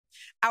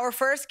Our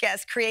first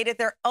guest created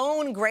their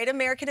own great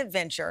American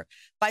adventure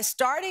by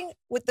starting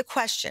with the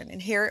question,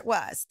 and here it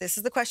was. This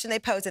is the question they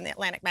posed in the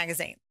Atlantic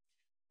magazine.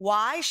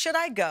 Why should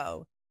I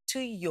go to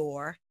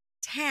your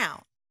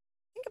town?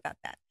 Think about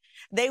that.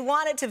 They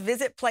wanted to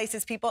visit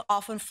places people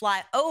often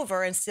fly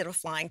over instead of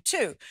flying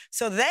to.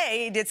 So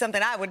they did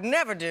something I would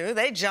never do.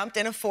 They jumped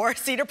in a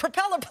 4-seater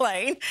propeller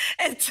plane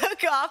and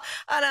took off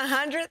on a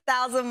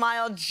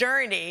 100,000-mile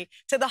journey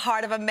to the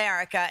heart of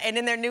America. And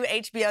in their new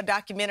HBO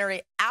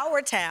documentary,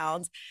 Our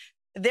Towns,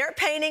 they're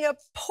painting a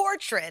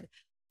portrait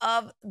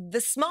of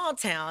the small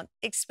town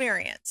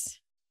experience.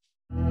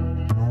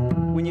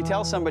 When you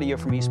tell somebody you're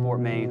from Eastport,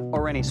 Maine,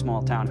 or any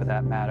small town for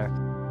that matter,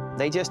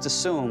 they just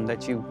assume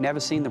that you've never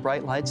seen the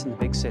bright lights in the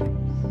big city.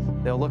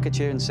 They'll look at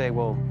you and say,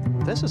 well,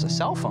 this is a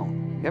cell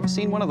phone. You ever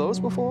seen one of those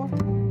before?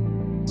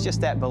 It's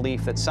just that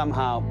belief that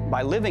somehow,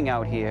 by living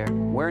out here,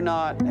 we're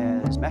not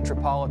as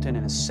metropolitan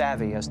and as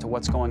savvy as to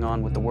what's going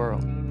on with the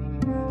world.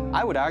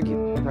 I would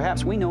argue,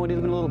 perhaps we know it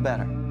even a little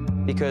better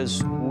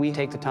because we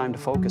take the time to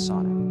focus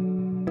on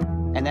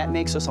it. And that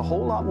makes us a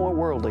whole lot more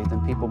worldly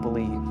than people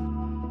believe.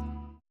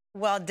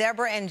 Well,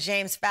 Deborah and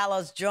James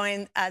Fallows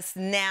join us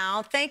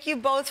now. Thank you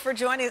both for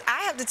joining us. I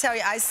have to tell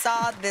you, I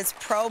saw this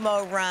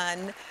promo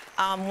run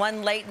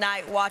one late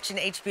night watching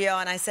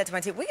HBO, and I said to my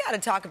team, we got to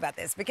talk about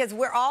this because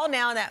we're all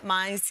now in that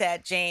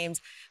mindset,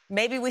 James.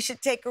 Maybe we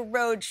should take a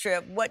road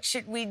trip. What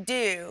should we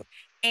do?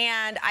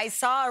 And I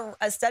saw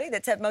a study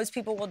that said most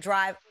people will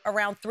drive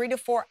around 3 to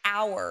 4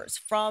 hours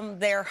from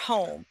their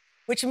home,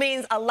 which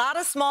means a lot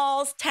of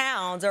small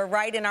towns are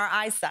right in our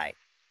eyesight.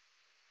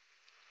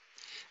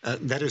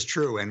 That is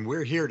true, and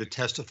we're here to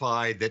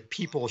testify that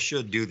people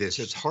should do this.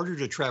 It's harder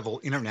to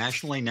travel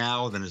internationally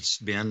now than it's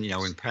been,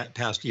 in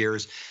past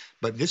years.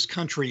 But this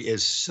country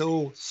is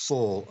so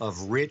full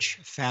of rich,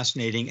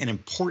 fascinating, and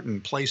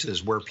important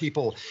places where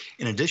people,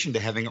 in addition to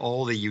having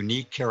all the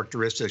unique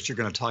characteristics you're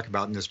going to talk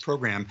about in this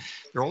program,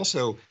 they're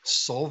also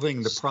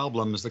solving the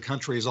problems the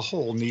country as a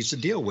whole needs to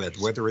deal with,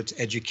 whether it's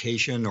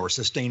education or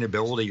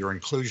sustainability or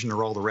inclusion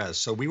or all the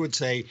rest. So we would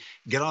say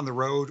get on the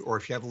road, or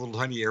if you have a little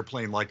tiny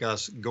airplane like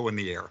us, go in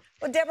the air.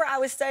 Well, Deborah, I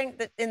was saying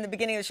that in the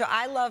beginning of the show,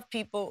 I love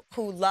people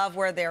who love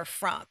where they're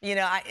from.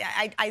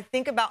 I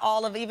think about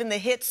all of even the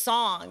hit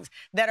songs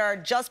that are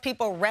just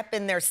people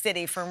repping their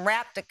city, from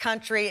rap to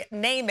country,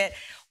 name it.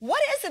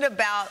 What is it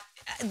about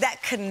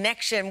that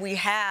connection we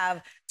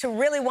have to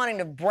really wanting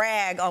to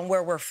brag on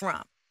where we're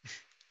from?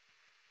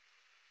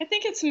 I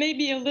think it's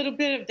maybe a little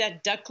bit of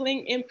that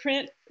duckling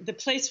imprint. The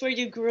place where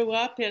you grew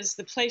up is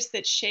the place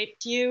that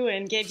shaped you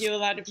and gave you a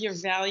lot of your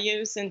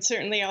values and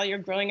certainly all your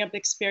growing up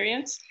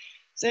experience.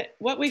 So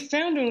what we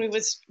found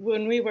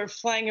when we were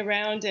flying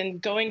around and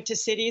going to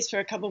cities for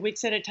a couple of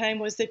weeks at a time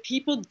was that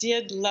people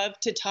did love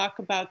to talk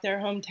about their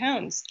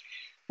hometowns.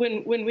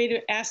 When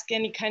we'd ask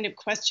any kind of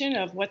question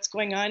of what's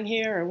going on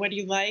here or what do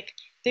you like,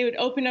 they would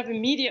open up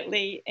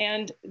immediately,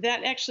 and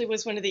that actually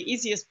was one of the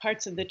easiest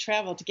parts of the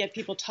travel, to get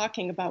people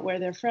talking about where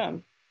they're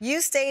from.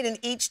 You stayed in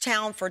each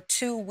town for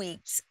 2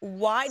 weeks.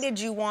 Why did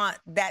you want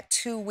that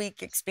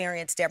 2-week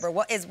experience, Deborah?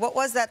 What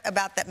was that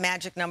about that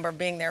magic number of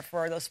being there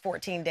for those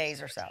 14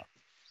 days or so?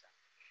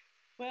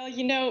 Well,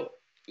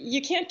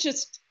 you can't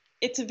just,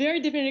 it's a very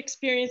different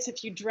experience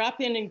if you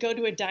drop in and go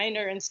to a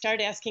diner and start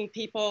asking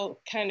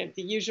people kind of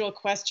the usual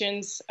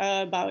questions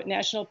about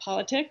national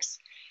politics.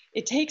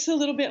 It takes a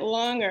little bit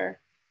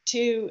longer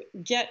to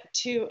get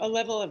to a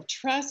level of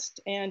trust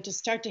and to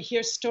start to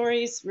hear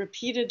stories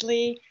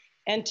repeatedly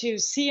and to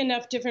see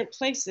enough different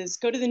places.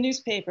 Go to the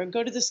newspaper,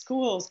 go to the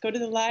schools, go to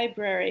the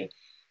library,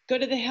 go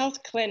to the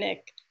health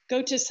clinic,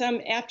 go to some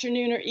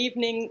afternoon or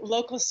evening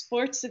local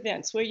sports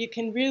events where you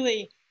can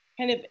really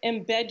kind of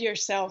embed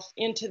yourself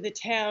into the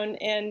town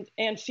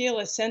and feel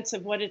a sense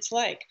of what it's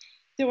like.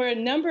 There were a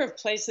number of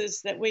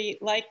places that we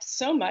liked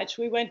so much,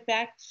 we went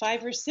back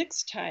 5 or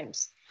 6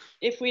 times.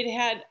 If we'd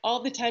had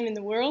all the time in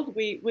the world,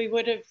 we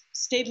would have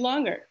stayed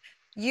longer.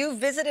 You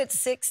visited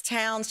 6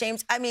 towns,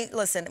 James. I mean,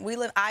 listen,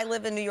 I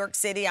live in New York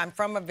City. I'm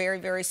from a very,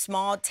 very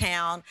small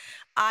town.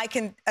 I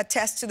can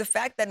attest to the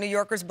fact that New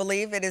Yorkers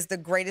believe it is the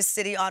greatest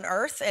city on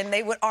earth, and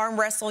they would arm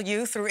wrestle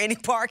you through any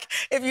park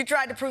if you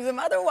tried to prove them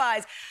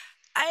otherwise.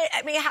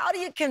 I mean, how do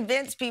you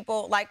convince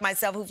people like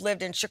myself who've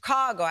lived in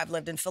Chicago, I've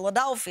lived in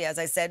Philadelphia, as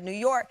I said, New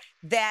York,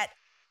 that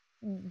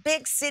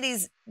big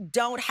cities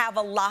don't have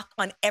a lock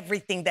on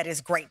everything that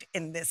is great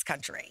in this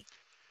country?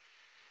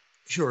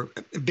 Sure.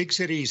 Big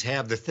cities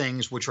have the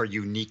things which are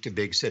unique to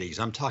big cities.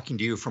 I'm talking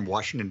to you from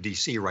Washington,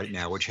 D.C. right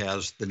now, which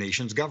has the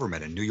nation's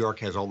government, and New York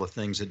has all the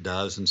things it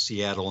does, and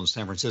Seattle and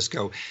San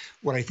Francisco.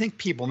 What I think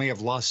people may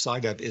have lost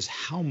sight of is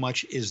how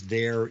much is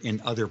there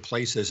in other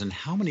places and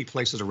how many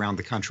places around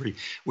the country.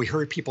 We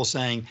heard people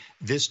saying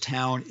this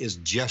town is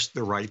just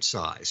the right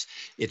size.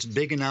 It's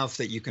big enough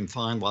that you can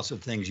find lots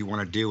of things you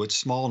want to do. It's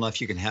small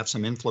enough you can have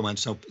some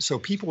influence. So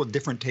people with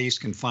different tastes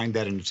can find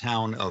that in a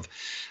town of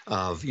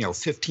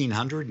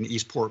 1,500 in East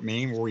Eastport,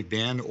 Maine, where we've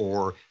been,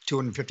 or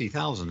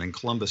 250,000 in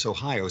Columbus,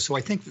 Ohio. So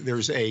I think that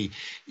there's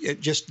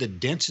just the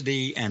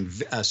density and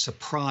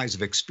surprise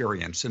of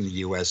experience in the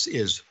U.S.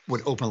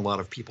 would open a lot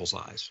of people's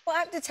eyes. Well, I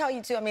have to tell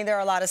you, too, I mean, there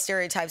are a lot of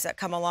stereotypes that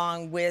come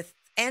along with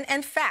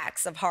and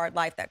facts of hard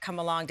life that come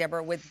along,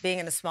 Deborah, with being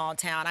in a small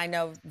town. I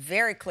know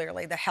very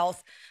clearly the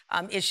health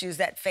issues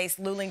that face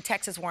Luling,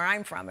 Texas, where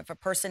I'm from. If a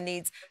person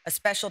needs a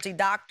specialty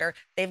doctor,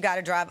 they've got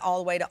to drive all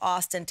the way to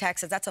Austin,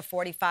 Texas. That's a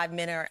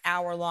 45-minute or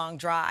hour-long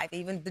drive,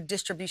 even the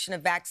distribution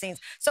of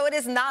vaccines. So it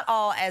is not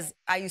all, as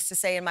I used to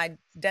say in my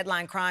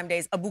Deadline crime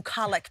days, a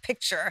bucolic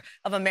picture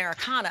of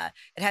Americana.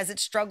 It has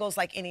its struggles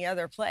like any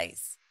other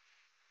place.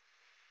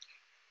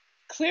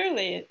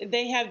 Clearly,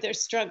 they have their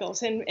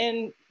struggles.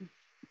 And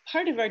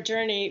part of our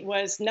journey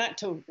was not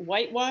to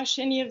whitewash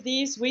any of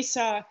these. We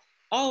saw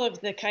all of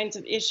the kinds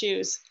of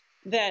issues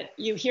that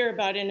you hear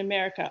about in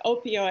America: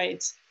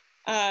 opioids,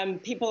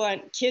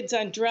 kids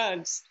on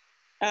drugs,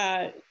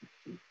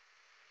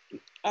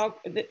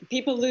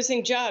 people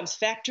losing jobs,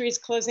 factories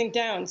closing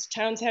down,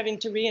 towns having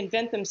to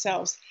reinvent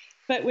themselves.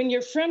 But when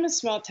you're from a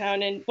small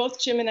town, and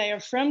both Jim and I are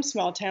from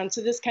small towns,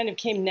 so this kind of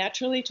came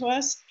naturally to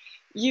us,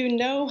 you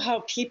know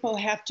how people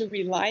have to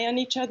rely on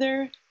each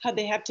other, how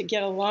they have to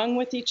get along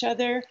with each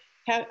other,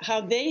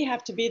 how they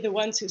have to be the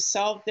ones who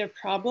solve their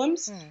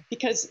problems,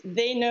 because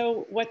they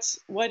know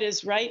what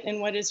is right and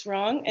what is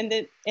wrong. And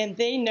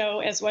they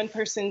know, as one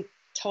person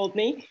told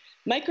me,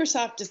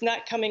 Microsoft is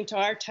not coming to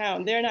our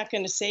town. They're not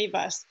going to save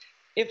us.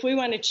 If we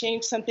want to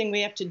change something,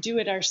 we have to do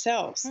it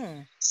ourselves.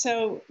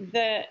 So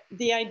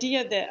the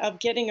idea of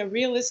getting a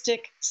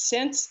realistic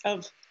sense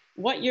of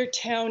what your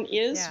town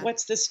is,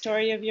 what's the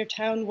story of your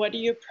town, what are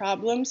your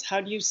problems, how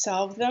do you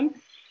solve them?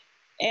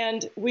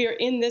 And we are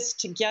in this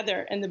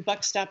together, and the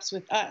buck stops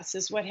with us,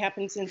 is what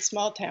happens in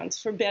small towns,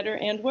 for better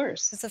and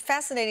worse. It's a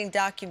fascinating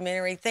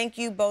documentary. Thank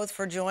you both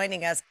for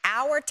joining us.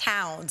 Our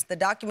Towns, the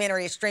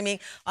documentary, is streaming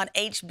on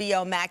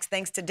HBO Max.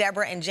 Thanks to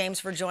Deborah and James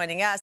for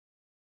joining us.